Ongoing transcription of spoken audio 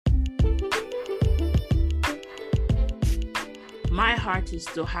My heart is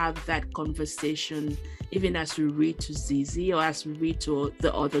to have that conversation, even as we read to Zizi or as we read to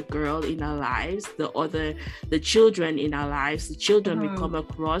the other girl in our lives, the children in our lives, the children we come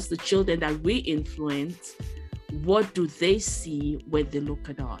across, the children that we influence. What do they see when they look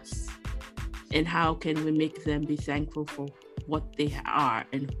at us? And how can we make them be thankful for what they are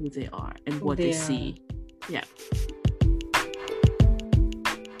and who they are and what they see? Yeah.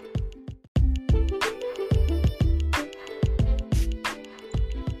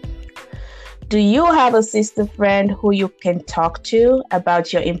 Do you have a sister friend who you can talk to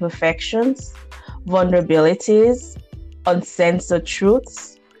about your imperfections, vulnerabilities, uncensored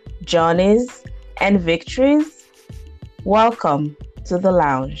truths, journeys, and victories? Welcome to the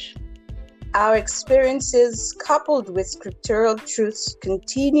lounge. Our experiences, coupled with scriptural truths,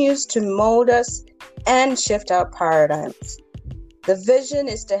 continues to mold us and shift our paradigms. The vision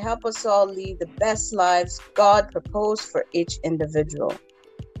is to help us all lead the best lives God proposed for each individual.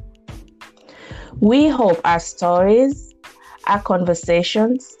 We hope our stories, our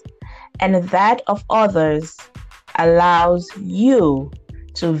conversations, and that of others allows you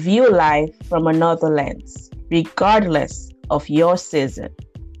to view life from another lens, regardless of your season.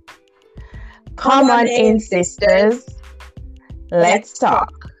 Come on in, sisters. Let's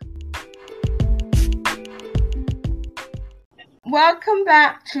talk. Welcome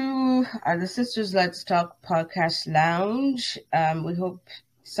back to the Sisters Let's Talk podcast lounge. We hope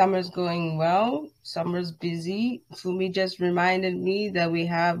summer's going well. Summer's busy. Fumi just reminded me that we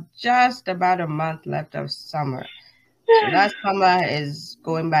have just about a month left of summer. So that summer is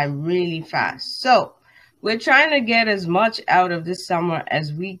going by really fast. So we're trying to get as much out of this summer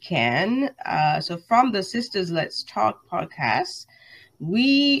as we can. So from the Sisters Let's Talk podcast,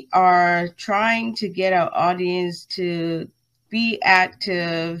 we are trying to get our audience to be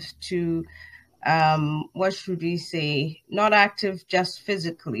active, to what should we say? Not active just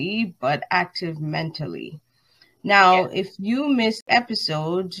physically, but active mentally. Now, if you missed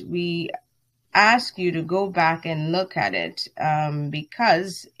episodes, we ask you to go back and look at it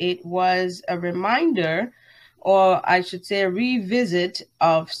because it was a reminder, or I should say a revisit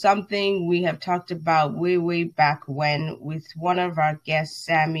of something we have talked about way back when with one of our guests,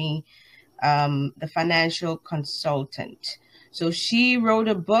 Sammy, the financial consultant. So she wrote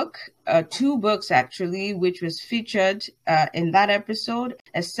a book, 2 books actually, which was featured in that episode.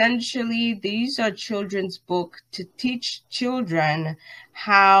 Essentially, these are children's books to teach children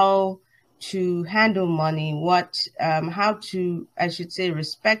how to handle money, how to, I should say,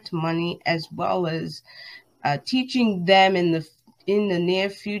 respect money, as well as teaching them in the near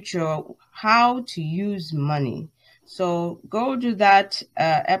future how to use money. So go to that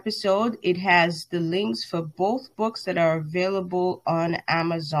episode. It has the links for both books that are available on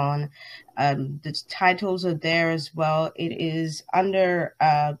Amazon. The titles are there as well. It is under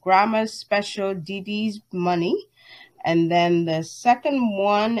Grammar Special DD's Money. And then the second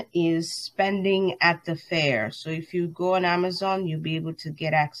one is Spending at the Fair. So if you go on Amazon, you'll be able to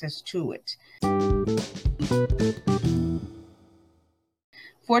get access to it.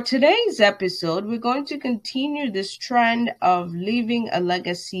 For today's episode, we're going to continue this trend of leaving a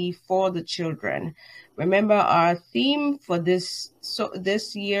legacy for the children. Remember, our theme for this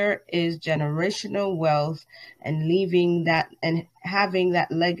year is generational wealth and leaving that and having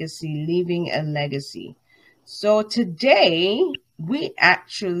that legacy, leaving a legacy. So today we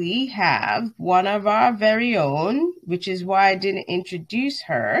actually have one of our very own, which is why I didn't introduce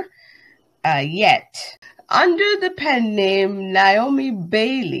her yet. Under the pen name Naomi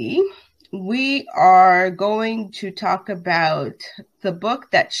Bailey, we are going to talk about the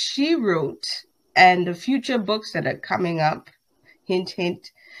book that she wrote and the future books that are coming up. Hint,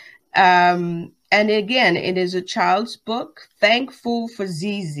 hint. And again, it is a child's book, Thankful for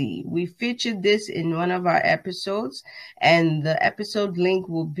Zizi. We featured this in one of our episodes, and the episode link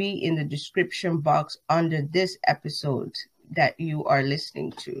will be in the description box under this episode that you are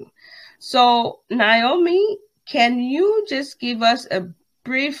listening to. So, Naomi, can you just give us a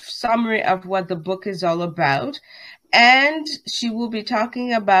brief summary of what the book is all about? And she will be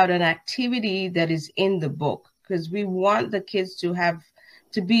talking about an activity that is in the book, because we want the kids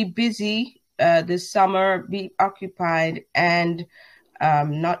to be busy this summer, be occupied, and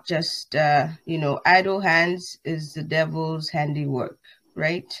not just, idle hands is the devil's handiwork,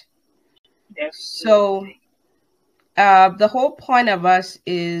 right? Yes. So the whole point of us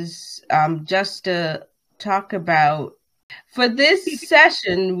is just to talk about, for this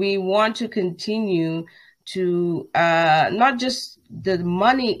session, we want to continue to not just the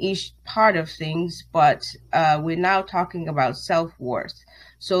money-ish part of things, but we're now talking about self-worth.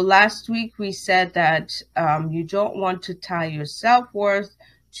 So last week we said that you don't want to tie your self-worth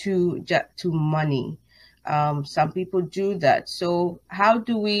to money. Some people do that. So how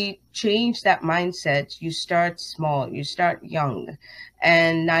do we change that mindset? You start small, you start young.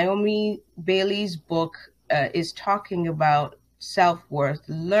 And Naomi Bailey's book is talking about self-worth,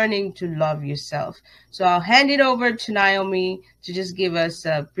 learning to love yourself. So I'll hand it over to Naomi to just give us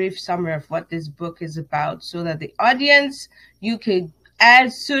a brief summary of what this book is about so that the audience, you could,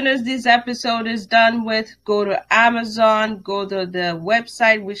 as soon as this episode is done with, go to Amazon, go to the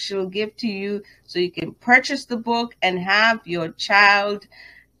website, which she'll give to you, so you can purchase the book and have your child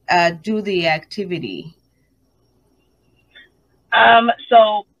do the activity.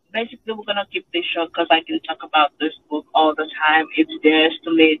 So basically, we're gonna keep this short because I can talk about this book all the time. It's theirs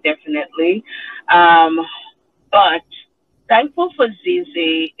to me, definitely. But Thankful for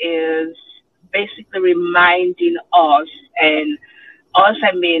Zizi is basically reminding us, and us,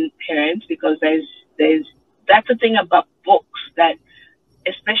 I mean parents, because there's that's the thing about books, that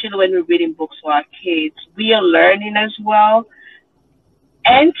especially when we're reading books for our kids, we are learning as well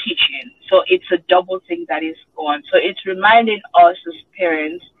and teaching. So it's a double thing that is going. So it's reminding us as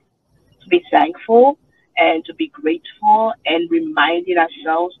parents to be thankful and to be grateful, and reminding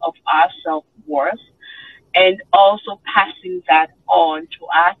ourselves of our self worth, and also passing that on to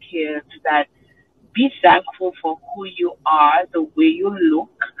our kids, that be thankful for who you are, the way you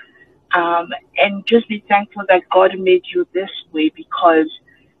look, and just be thankful that God made you this way, because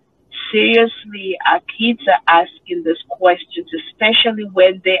seriously, our kids are asking these questions, especially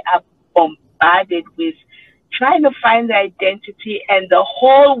when they are bombarded with trying to find their identity, and the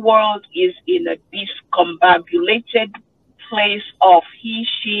whole world is in a discombobulated place of he,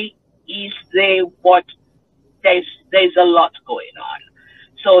 she, is, they, what. There's a lot going on.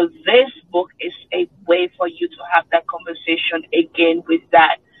 So this book is a way for you to have that conversation again with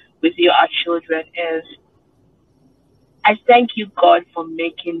your children. Is, I thank you, God, for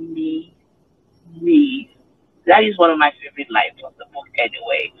making me me. That is one of my favorite lines of the book,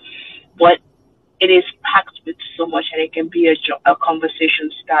 anyway. But it is packed with so much, and it can be a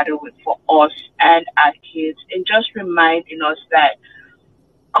conversation starter for us and our kids, and just reminding us that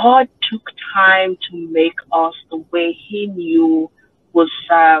God took time to make us the way He knew would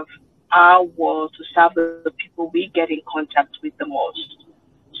serve our world, to serve the people we get in contact with the most.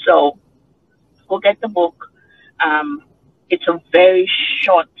 So go get the book. It's a very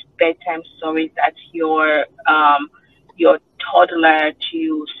short bedtime story that your toddler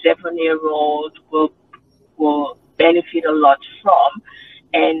to 7-year-old will benefit a lot from,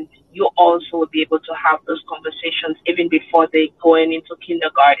 and you also will be able to have those conversations even before they going into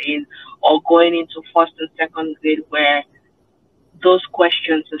kindergarten or going into first and second grade, where those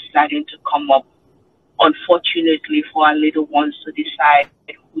questions are starting to come up, unfortunately, for our little ones to decide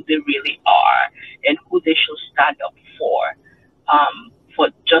who they really are and who they should stand up for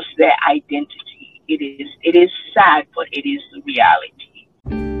just their identity. It is sad, but it is the reality.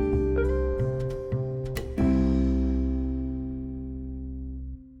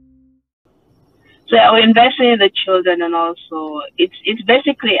 So we're investing in the children, and also it's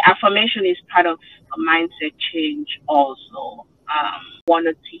basically, affirmation is part of a mindset change also. Want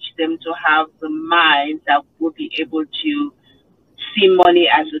to teach them to have the mind that will be able to see money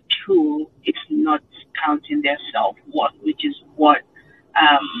as a tool. It's not counting their self-worth, which is what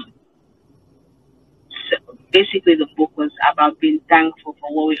basically the book was about, being thankful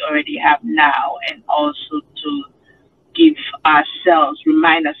for what we already have now, and also to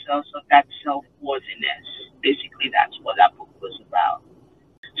remind ourselves of that self-worthiness. Basically, that's what that book was about.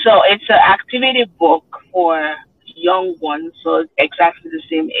 So it's an activity book for young ones, so exactly the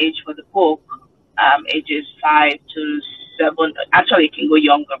same age for the book, ages 5 to 7. Actually, it can go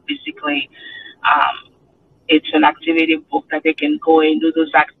younger, basically. It's an activity book that they can go and do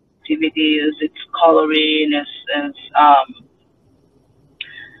those activities. It's coloring, it's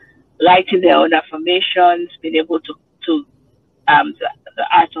writing their own affirmations, being able to the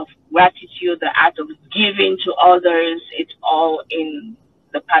art of gratitude, the art of giving to others. It's all in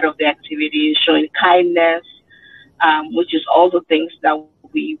the part of the activity, showing kindness, which is all the things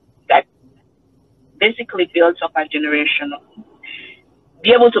that basically builds up our generation.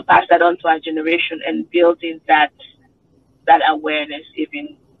 Be able to pass that on to our generation, and building that awareness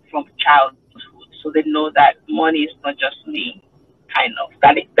even from childhood, so they know that money is not just me. Kind of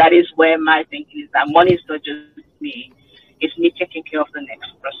that is where my thinking is, that money is not just me. It's me taking care of the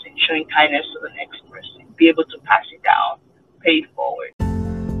next person, showing kindness to the next person, be able to pass it down, pay it forward.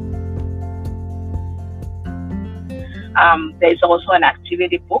 There's also an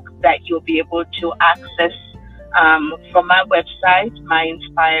activity book that you'll be able to access from my website,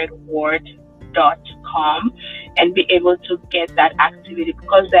 myinspiredword.com, and be able to get that activity,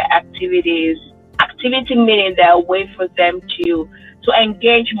 because the activity meaning there are ways for them to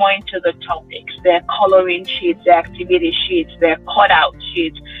engage more into the topics. Their coloring sheets, their activity sheets, their cutout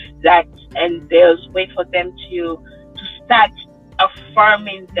sheets, and there's way for them to start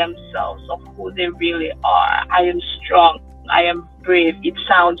affirming themselves of who they really are. I am strong. I am brave. It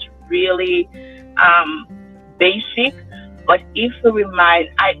sounds really basic, but if we remind,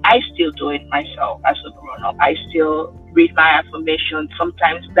 I still do it myself as a grown up. I still read my affirmation.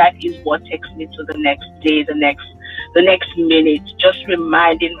 Sometimes that is what takes me to the next day, the next minute, just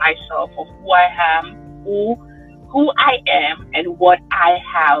reminding myself of who I am, who I am, and what I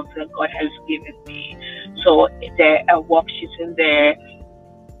have that God has given me. So there are worksheets in there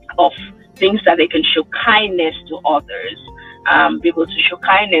of things that they can show kindness to others, be able to show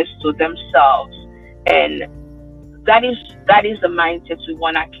kindness to themselves, and that is the mindset we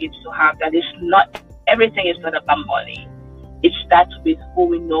want our kids to have. That is not everything is not about money. It starts with who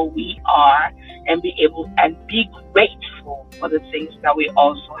we know we are, and be grateful for the things that we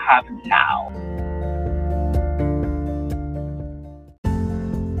also have now.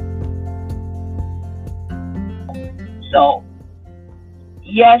 So,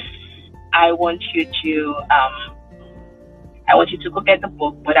 yes, I want you to go get the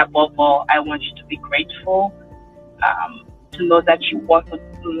book, but above all, I want you to be grateful, to know that you worth a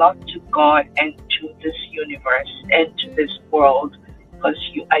lot to God and to this universe and to this world, because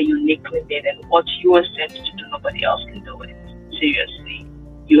you are uniquely made, and what you are sent to do, nobody else can do it. Seriously,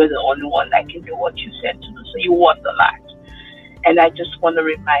 you are the only one that can do what you're sent to do. So you worth a lot, and I just want to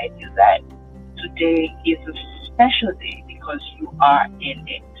remind you that today is a special day because you are in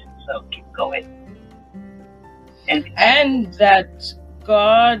it. So keep going. And that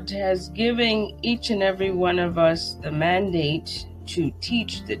God has given each and every one of us the mandate to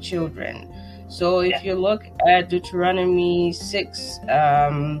teach the children. So if you look at Deuteronomy 6,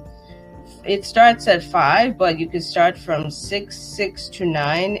 it starts at 5, but you can start from 6 to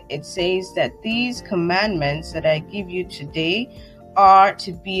 9. It says that these commandments that I give you today are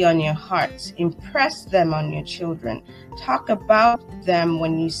to be on your hearts. Impress them on your children. Talk about them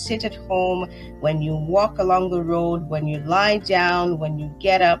when you sit at home, when you walk along the road, when you lie down, when you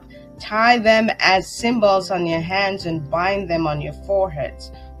get up. Tie them as symbols on your hands and bind them on your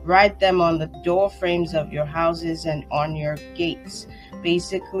foreheads. Write them on the door frames of your houses and on your gates.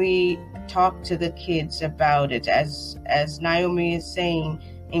 Basically, talk to the kids about it. As Naomi is saying,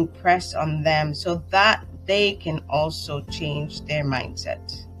 impress on them so that they can also change their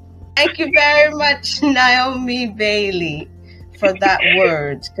mindset. Thank you very much, Naomi Bailey, for that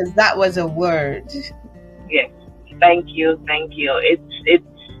word, because that was a word. Yes, thank you. It's.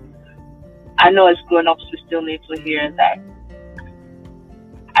 I know as grown-ups we still need to hear that.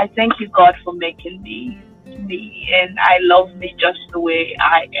 I thank you, God, for making me, and I love me just the way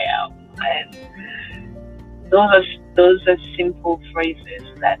I am. And those are simple phrases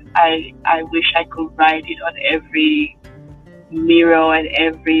that I wish I could write it on every mirror and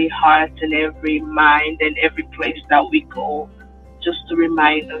every heart and every mind and every place that we go, just to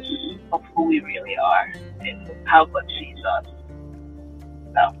remind us of who we really are and how God sees us.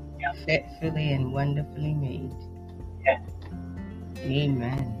 So, yeah. Fitfully and wonderfully made. Yes.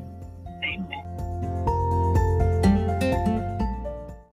 Amen.